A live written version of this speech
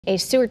A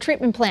sewer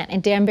treatment plant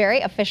in Danbury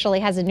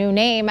officially has a new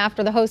name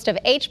after the host of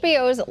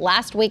HBO's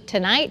Last Week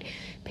Tonight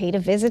paid a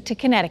visit to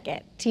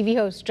Connecticut. TV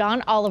host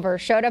John Oliver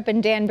showed up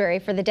in Danbury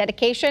for the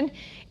dedication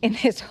in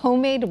his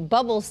homemade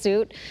bubble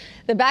suit.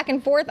 The back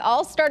and forth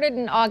all started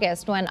in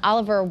August when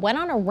Oliver went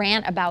on a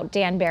rant about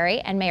Danbury,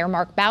 and Mayor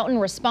Mark Boughton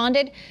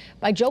responded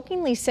by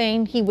jokingly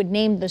saying he would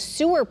name the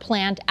sewer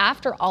plant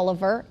after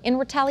Oliver in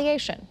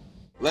retaliation.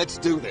 Let's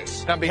do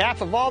this. On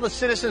behalf of all the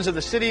citizens of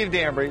the city of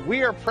Danbury,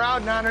 we are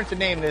proud and honored to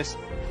name this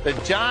the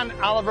John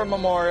Oliver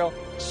Memorial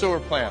Sewer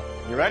Plant.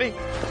 You ready?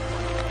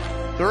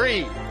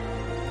 3, 2, 1.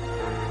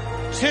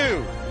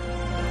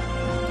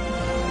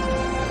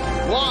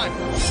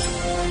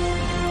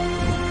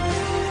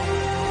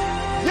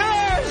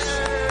 Yes!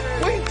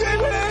 We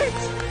did it!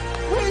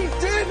 We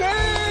did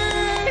it!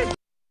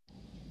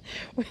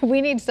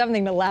 We need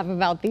something to laugh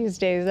about these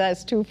days.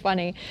 That's too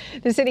funny.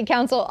 The city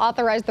council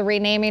authorized the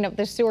renaming of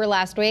the sewer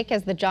last week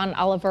as the John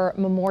Oliver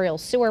Memorial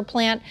Sewer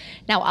Plant.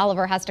 Now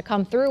Oliver has to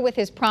come through with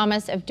his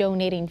promise of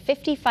donating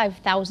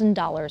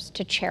 $55,000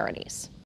 to charities.